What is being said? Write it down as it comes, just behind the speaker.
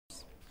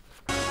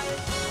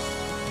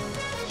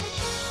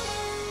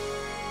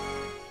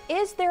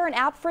is there an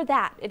app for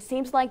that? It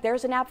seems like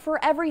there's an app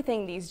for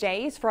everything these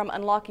days, from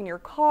unlocking your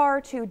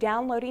car to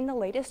downloading the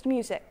latest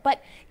music.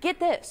 But get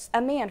this, a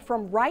man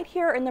from right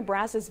here in the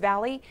Brazos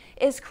Valley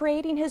is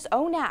creating his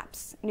own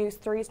apps. News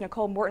 3's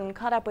Nicole Morton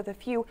caught up with a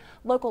few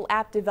local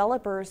app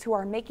developers who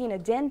are making a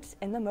dent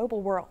in the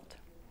mobile world.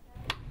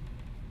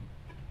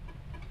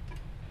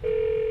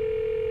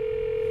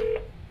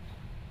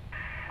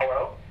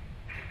 Hello?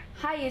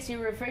 Hi, is your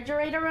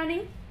refrigerator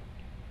running?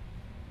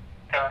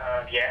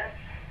 Yes.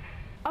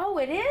 Oh,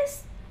 it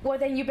is? Well,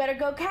 then you better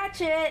go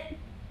catch it.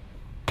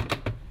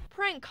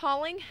 Prank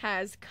calling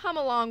has come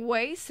a long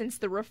way since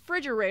the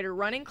refrigerator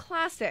running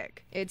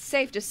classic. It's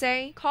safe to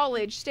say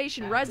College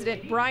Station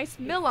resident Bryce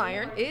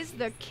Milliron is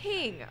the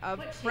king of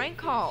prank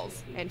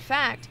calls. In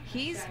fact,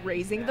 he's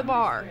raising the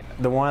bar.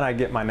 The one I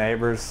get my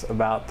neighbors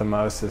about the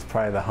most is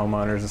probably the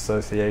homeowners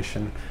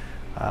association.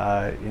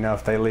 You know,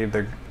 if they leave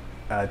their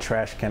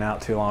trash can out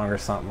too long or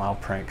something, I'll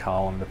prank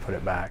call them to put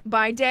it back.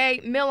 By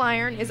day,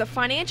 Milliron is a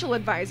financial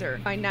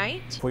advisor. By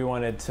night, we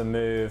wanted to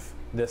move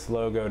this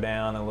logo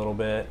down a little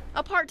bit.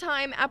 A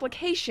part-time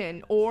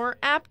application or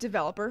app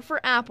developer for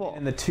Apple.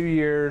 In the 2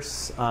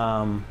 years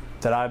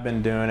that I've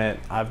been doing it,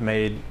 I've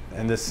made,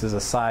 and this is a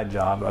side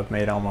job, I've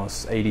made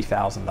almost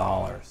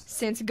 $80,000.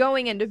 Since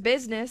going into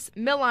business,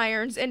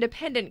 Milliron's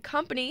independent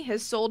company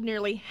has sold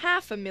nearly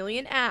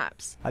 500,000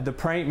 apps. The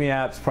Prank Me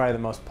app's probably the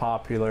most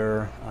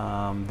popular,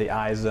 the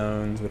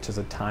iZones, which is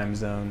a time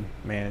zone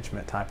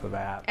management type of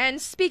app.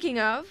 And speaking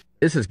of,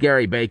 this is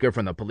Gary Baker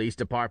from the police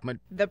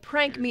department. The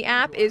Prank Me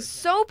app is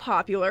so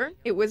popular,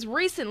 it was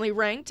recently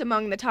ranked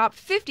among the top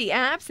 50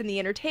 apps in the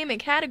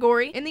entertainment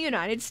category in the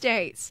United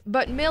States.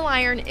 But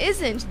Milliron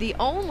isn't the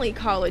only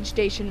College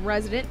Station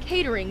resident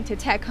catering to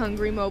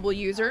tech-hungry mobile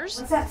users.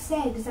 What's that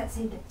say? Does that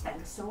say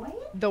defensoid?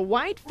 The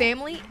White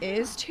family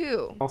is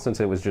too. Since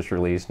it was just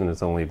released and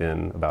it's only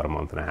been about a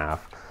month and a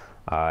half,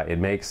 it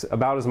makes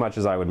about as much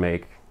as I would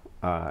make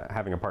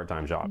having a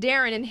part-time job.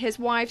 Darren and his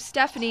wife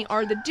Stephanie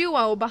are the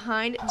duo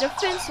behind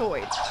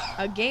Defensoid,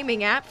 a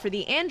gaming app for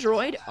the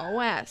Android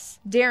OS.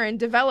 Darren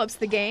develops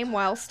the game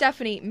while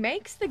Stephanie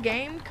makes the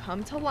game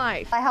come to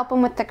life. I help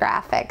him with the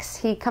graphics.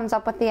 He comes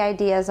up with the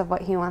ideas of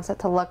what he wants it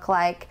to look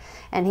like,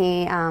 and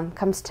he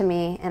comes to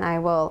me and I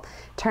will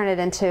turn it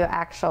into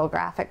actual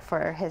graphic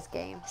for his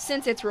game.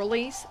 Since its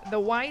release, the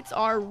Whites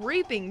are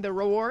reaping the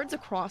rewards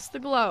across the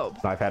globe.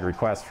 I've had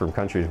requests from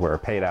countries where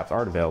paid apps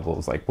aren't available.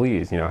 It's like,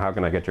 please, you know, how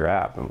can I get your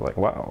app? I'm like,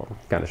 wow, I'm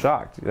kind of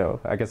shocked. You know,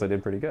 I guess I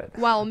did pretty good.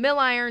 While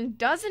Milliron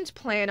doesn't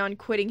plan on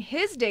quitting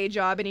his day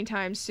job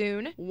anytime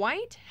soon,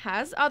 White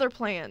has other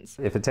plans.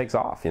 If it takes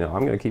off, you know,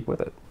 I'm going to keep with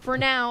it. For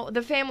now,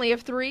 the family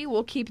of three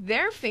will keep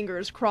their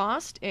fingers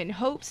crossed in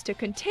hopes to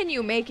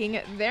continue making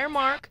their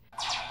mark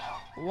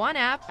one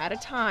app at a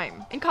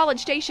time. In College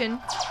Station,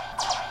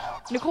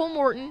 Nicole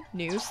Morton,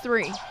 News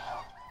 3.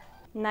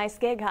 Nice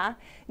gig, huh?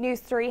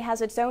 News 3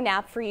 has its own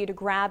app for you to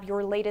grab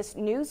your latest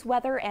news,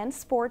 weather, and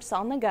sports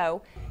on the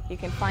go. You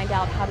can find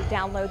out how to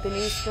download the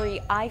News 3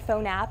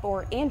 iPhone app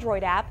or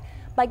Android app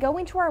by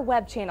going to our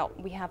web channel.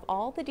 We have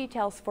all the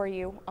details for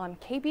you on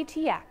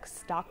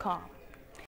KBTX.com.